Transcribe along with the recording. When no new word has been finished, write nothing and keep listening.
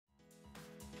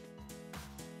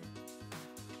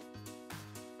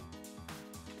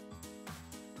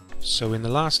So in the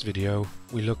last video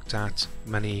we looked at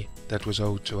money that was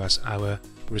owed to us, our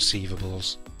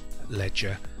receivables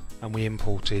ledger, and we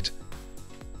imported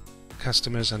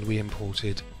customers and we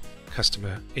imported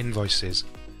customer invoices.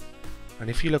 And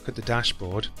if you look at the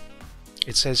dashboard,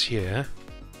 it says here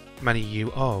money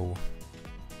you owe.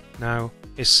 Now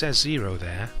it says 0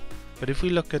 there, but if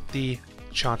we look at the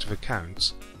chart of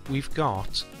accounts, we've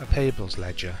got a payables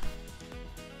ledger.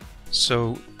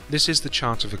 So this is the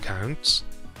chart of accounts,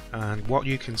 and what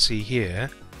you can see here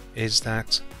is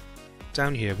that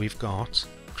down here we've got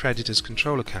creditors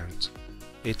control account.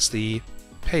 It's the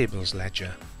payables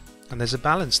ledger, and there's a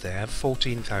balance there of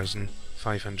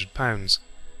 £14,500,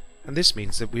 and this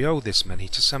means that we owe this money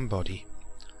to somebody.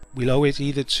 We'll owe it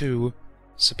either to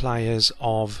suppliers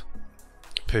of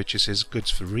purchases, goods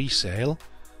for resale,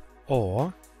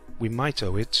 or we might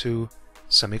owe it to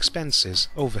some expenses,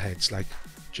 overheads like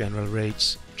general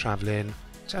rates, travelling,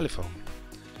 telephone.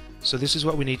 So this is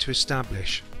what we need to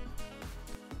establish.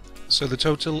 So the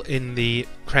total in the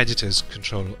creditors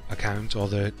control account, or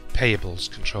the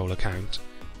payables control account,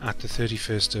 at the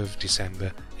 31st of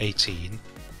December 18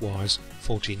 was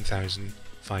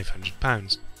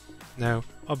 £14,500. Now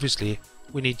obviously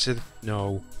we need to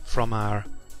know from our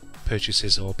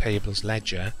purchases or payables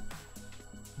ledger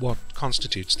what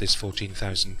constitutes this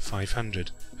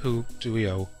 14,500. Who do we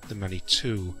owe the money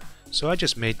to? So I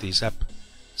just made these up.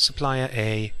 Supplier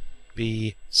A,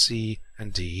 B, C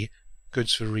and D,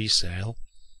 goods for resale,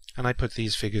 and I put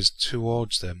these figures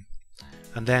towards them.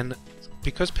 And then,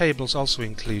 because payables also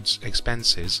includes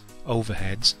expenses,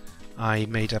 overheads, I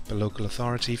made up a local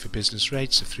authority for business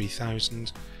rates of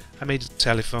 3,000. I made a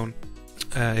telephone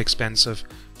expense of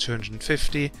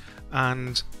 250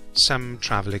 and some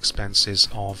travel expenses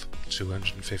of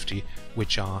 250,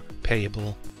 which are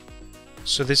payable.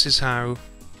 So this is how,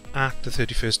 at the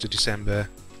 31st of December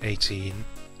 18,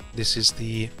 this is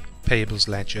the payables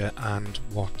ledger, and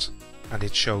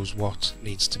it shows what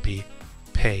needs to be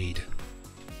paid.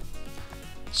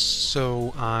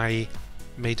 So I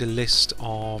made a list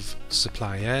of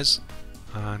suppliers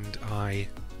and I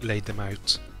laid them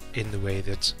out in the way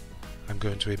that I'm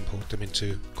going to import them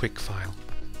into Quickfile.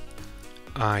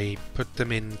 I put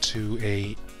them into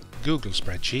a Google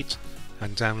spreadsheet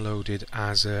and downloaded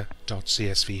as a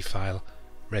 .csv file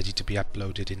ready to be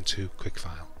uploaded into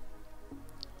Quickfile.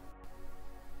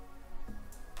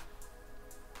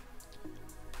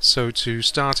 So to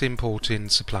start importing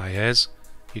suppliers,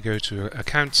 you go to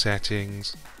Account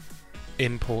Settings,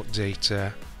 Import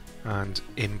Data and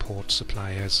Import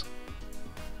Suppliers.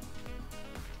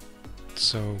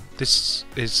 So this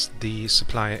is the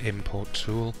supplier import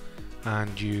tool,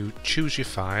 and you choose your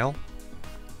file.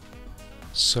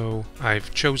 So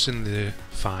I've chosen the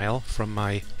file from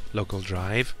my local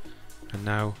drive, and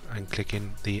now I'm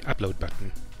clicking the upload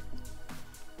button.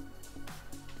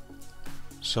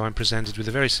 So I'm presented with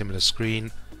a very similar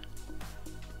screen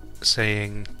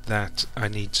saying that I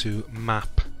need to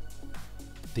map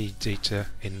the data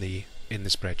in the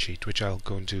spreadsheet, which I'll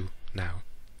go and do now.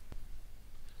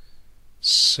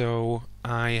 So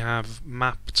I have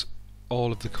mapped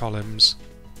all of the columns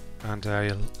and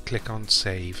I'll click on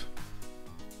Save.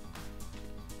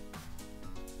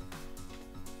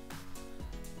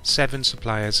 Seven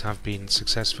suppliers have been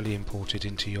successfully imported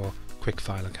into your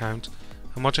Quickfile account,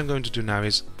 and what I'm going to do now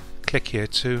is click here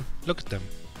to look at them.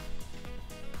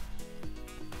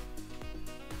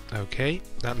 Okay,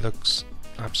 that looks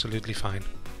absolutely fine.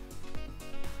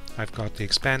 I've got the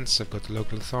expense, I've got the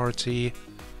local authority,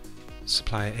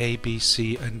 supplier A, B,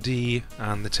 C and D,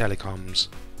 and the telephone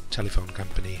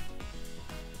company.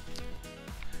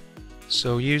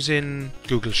 So using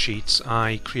Google Sheets,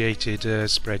 I created a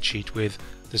spreadsheet with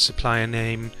the supplier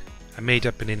name. I made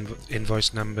up an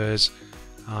invoice numbers.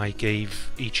 I gave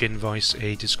each invoice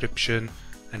a description,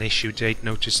 an issue date.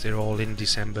 Notice they're all in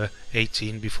December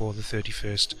 18 before the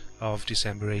 31st of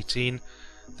December 18.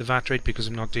 The VAT rate, because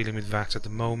I'm not dealing with VAT at the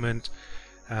moment.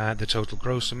 The total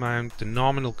gross amount, the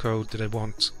nominal code that I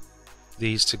want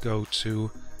these to go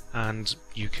to, and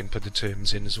you can put the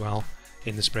terms in as well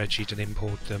in the spreadsheet and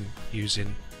import them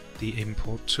using the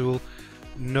import tool.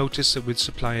 Notice that with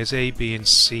suppliers A, B and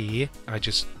C, I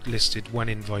just listed one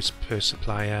invoice per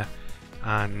supplier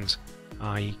and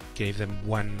I gave them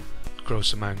one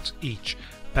gross amount each.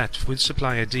 But with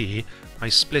supplier D, I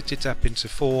split it up into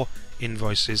 4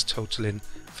 invoices totaling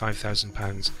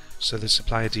 £5,000, so the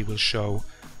supplier D will show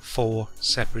 4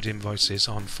 separate invoices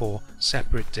on 4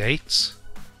 separate dates.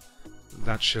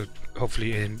 That should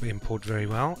hopefully import very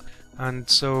well. And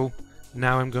so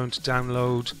now I'm going to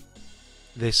download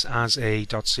this as a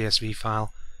 .csv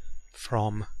file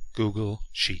from Google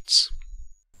Sheets.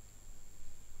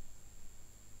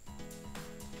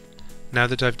 Now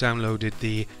that I've downloaded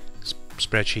the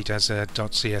spreadsheet as a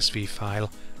 .csv file,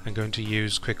 I'm going to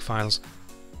use Quickfile's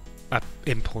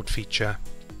import feature.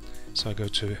 So I go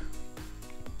to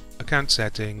Account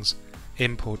Settings,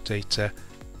 Import Data,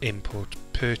 Import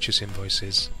Purchase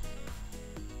Invoices,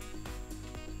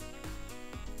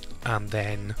 and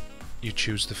then you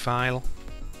choose the file.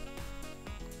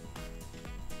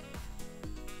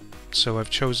 So I've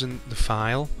chosen the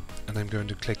file and I'm going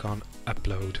to click on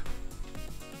Upload.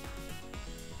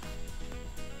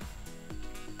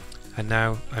 And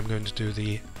now I'm going to do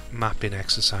the mapping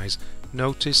exercise.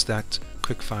 Notice that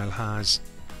Quickfile has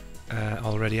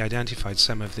already identified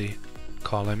some of the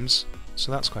columns, so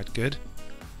that's quite good.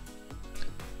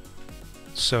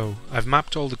 So I've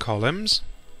mapped all the columns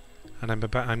and I'm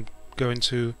going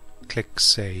to click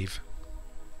Save.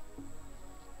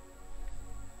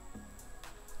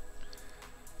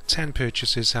 10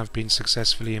 purchases have been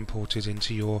successfully imported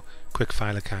into your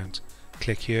Quickfile account.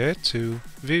 Click here to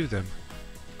view them.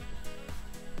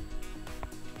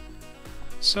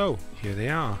 So here they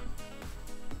are.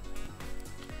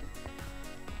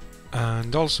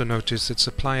 And also notice that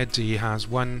supplier D has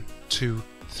 1, 2,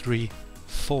 3,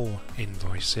 4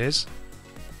 invoices,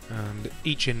 and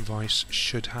each invoice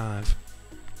should have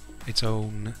its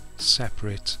own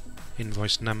separate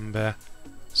invoice number,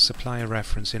 supplier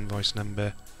reference invoice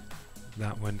number,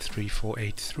 that one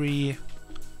 3483,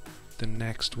 the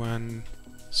next one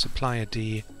supplier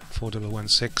D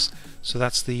 4116, so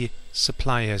that's the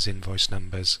supplier's invoice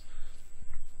numbers.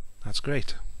 That's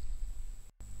great.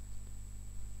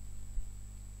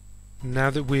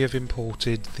 Now that we have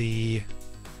imported the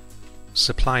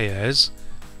suppliers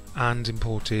and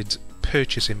imported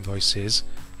purchase invoices,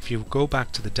 if you go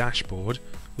back to the dashboard,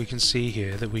 we can see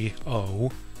here that we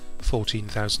owe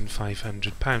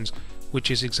 £14,500,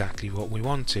 which is exactly what we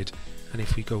wanted. And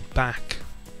if we go back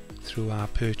through our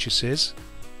purchases,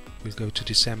 we'll go to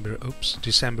December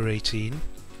 18,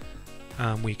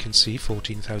 and we can see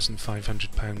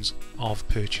 £14,500 of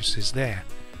purchases there.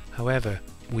 However,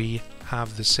 we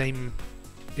have the same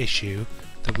issue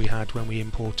that we had when we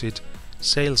imported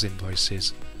sales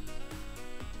invoices.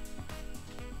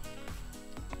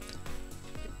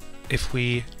 If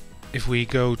we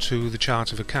go to the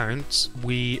chart of accounts,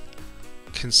 we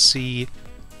can see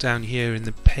down here in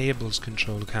the payables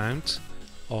control account,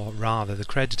 or rather the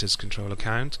creditors control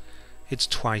account, it's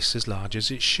twice as large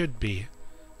as it should be.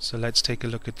 So let's take a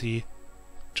look at the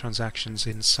transactions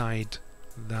inside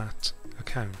that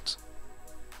account.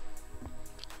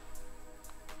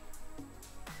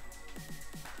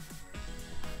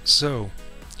 So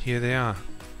here they are.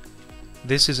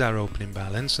 This is our opening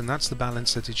balance, and that's the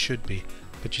balance that it should be.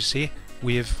 But you see,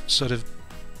 we have sort of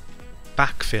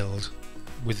backfilled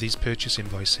with these purchase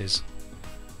invoices.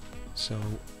 So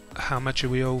how much are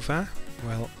we over?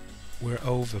 Well, we're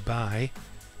over by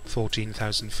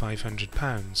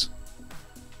 £14,500.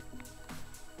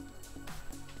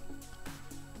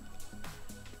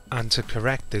 And to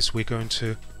correct this, we're going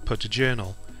to put a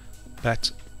journal.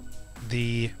 But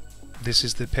this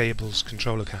is the payables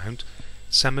control account.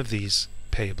 Some of these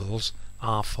payables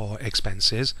are for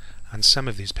expenses, and some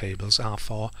of these payables are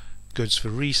for goods for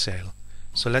resale.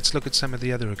 So let's look at some of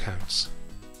the other accounts.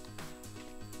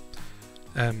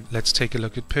 Let's take a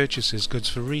look at purchases, goods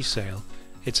for resale.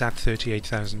 It's at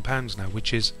 £38,000 now,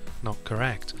 which is not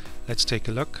correct. Let's take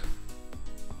a look.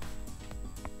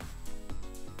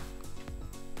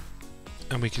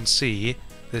 And we can see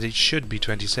that it should be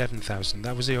 27,000.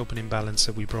 That was the opening balance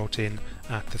that we brought in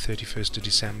at the 31st of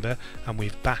December, and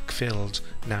we've backfilled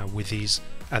now with these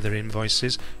other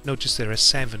invoices. Notice there are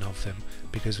 7 of them,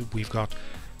 because we've got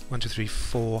 1, 2, 3,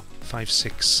 4, 5,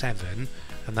 6, 7,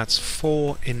 and that's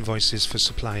 4 invoices for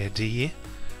supplier D,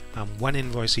 and 1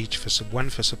 invoice each for one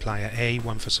for supplier A,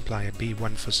 1 for supplier B,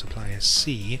 1 for supplier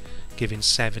C, giving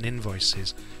 7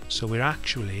 invoices. So we're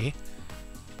actually,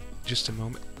 just a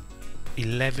moment,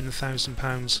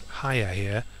 £11,000 higher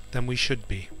here than we should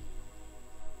be.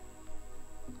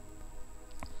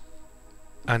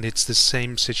 And it's the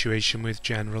same situation with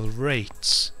general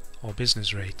rates or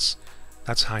business rates.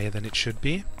 That's higher than it should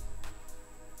be.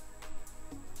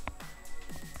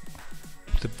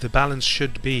 The balance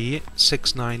should be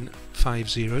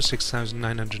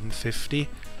 6,950,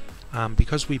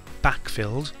 because we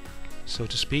backfilled, so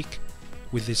to speak,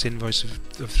 with this invoice of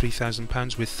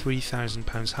 £3,000, we're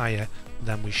 £3,000 higher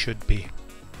than we should be.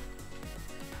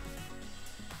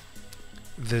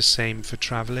 The same for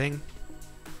travelling.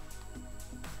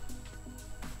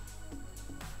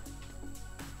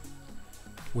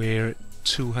 We're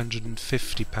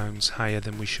 £250 higher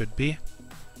than we should be.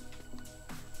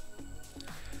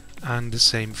 And the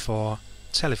same for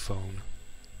telephone.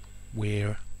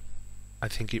 where I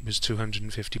think it was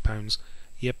 £250.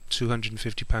 Yep,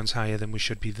 £250 higher than we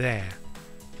should be there.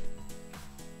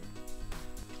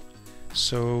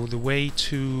 So the way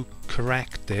to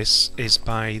correct this is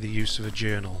by the use of a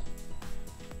journal.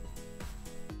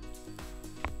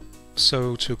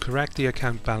 So to correct the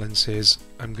account balances,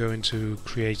 I'm going to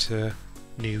create a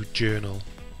new journal.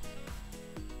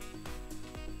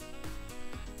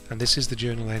 And this is the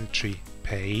journal entry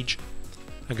page.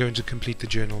 I'm going to complete the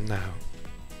journal now.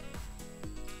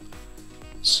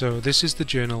 So this is the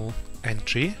journal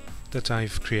entry that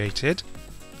I've created.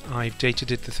 I've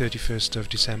dated it the 31st of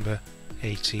December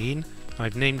 18.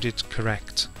 I've named it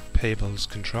Correct Payables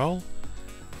Control,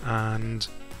 and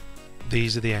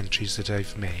these are the entries that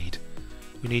I've made.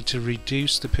 We need to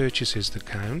reduce the purchases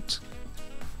account,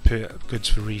 goods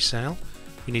for resale.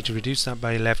 We need to reduce that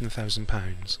by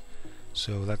 £11,000,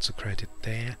 so that's a credit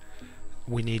there.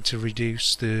 We need to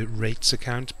reduce the rates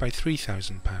account by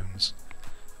 £3,000.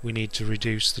 We need to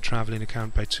reduce the travelling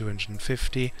account by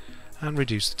 £250 and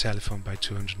reduce the telephone by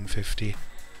 £250,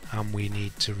 and we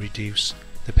need to reduce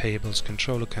the payables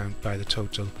control account by the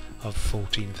total of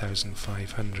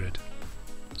 £14,500.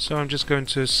 So I'm just going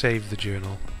to save the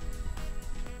journal.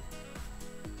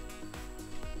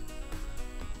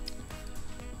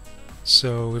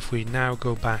 So if we now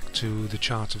go back to the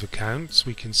chart of accounts,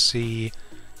 we can see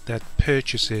that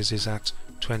purchases is at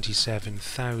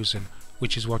 27,000,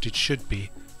 which is what it should be,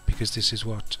 because this is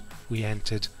what we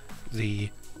entered the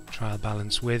trial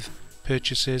balance with.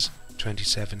 Purchases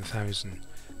 27,000.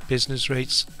 Business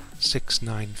rates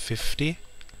 6,950.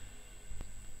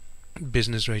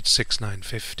 Business rate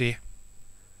 6,950.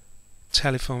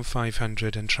 Telephone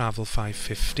 500 and travel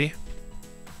 550.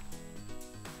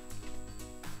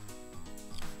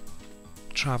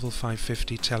 Travel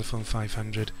 550, telephone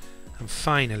 500, and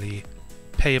finally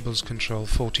payables control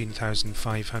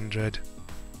 14,500.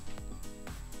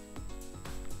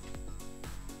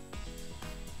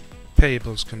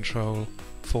 Payables control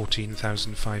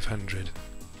 14,500.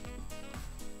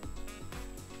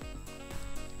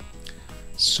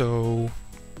 So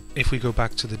if we go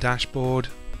back to the dashboard,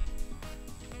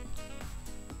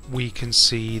 we can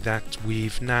see that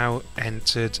we've now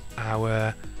entered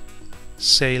our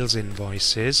sales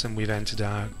invoices and we've entered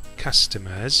our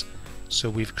customers. So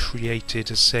we've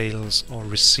created a sales or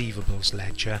receivables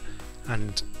ledger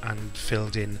and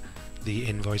filled in the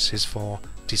invoices for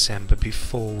December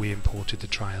before we imported the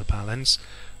trial balance.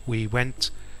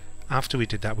 After we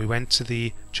did that, we went to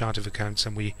the chart of accounts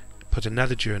and we put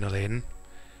another journal in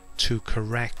to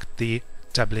correct the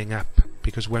doubling up,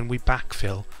 because when we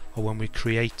backfill or when we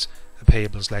create a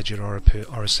payables ledger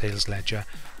or a sales ledger,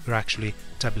 we're actually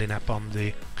doubling up on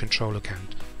the control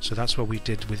account. So that's what we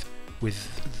did with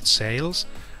sales,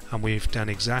 and we've done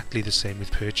exactly the same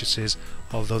with purchases,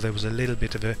 although there was a little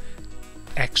bit of a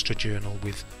extra journal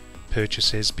with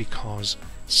purchases because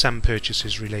some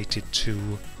purchases related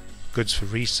to goods for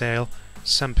resale,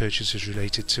 some purchases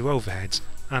related to overheads,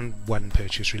 and one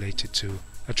purchase related to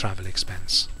a travel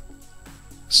expense.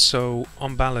 So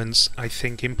on balance, I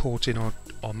think importing or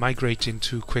migrating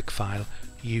to Quickfile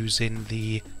using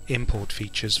the import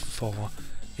features for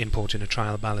importing a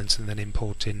trial balance and then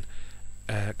importing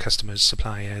customers,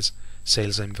 suppliers,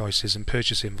 sales invoices and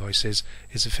purchase invoices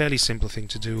is a fairly simple thing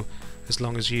to do, as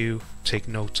long as you take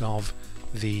note of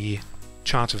the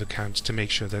chart of accounts to make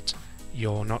sure that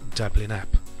you're not doubling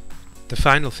up. The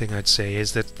final thing I'd say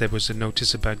is that there was a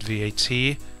notice about VAT.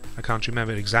 I can't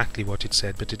remember exactly what it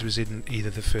said, but it was in either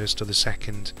the first or the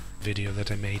second video that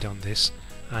I made on this,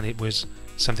 and it was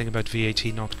something about VAT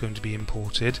not going to be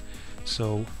imported.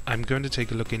 So I'm going to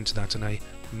take a look into that, and I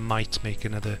might make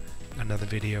another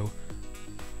video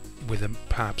with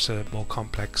perhaps a more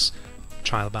complex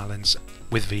trial balance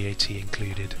with VAT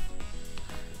included.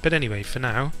 But anyway, for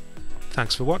now,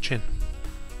 thanks for watching.